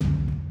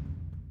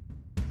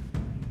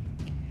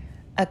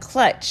a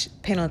clutch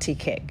penalty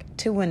kick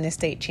to win the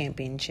state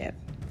championship,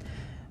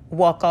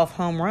 walk-off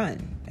home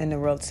run in the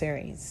World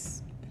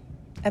Series,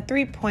 a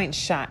 3-point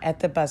shot at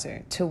the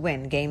buzzer to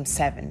win Game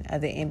 7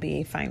 of the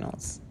NBA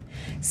Finals,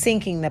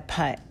 sinking the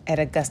putt at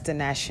Augusta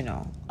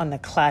National on the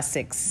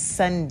classic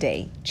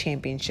Sunday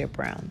championship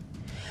round,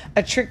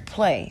 a trick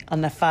play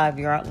on the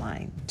 5-yard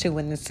line to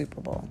win the Super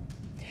Bowl.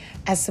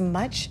 As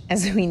much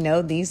as we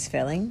know these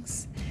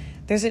feelings,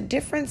 there's a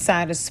different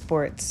side of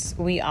sports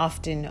we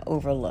often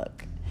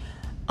overlook.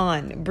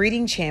 On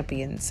Breeding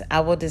Champions, I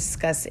will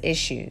discuss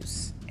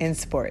issues in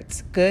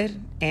sports,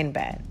 good and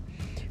bad,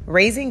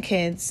 raising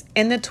kids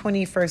in the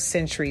 21st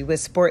century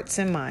with sports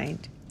in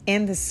mind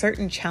and the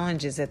certain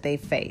challenges that they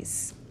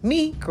face.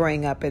 Me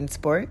growing up in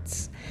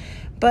sports.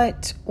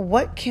 But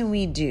what can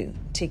we do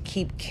to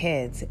keep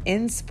kids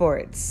in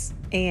sports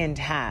and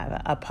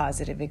have a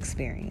positive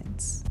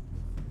experience?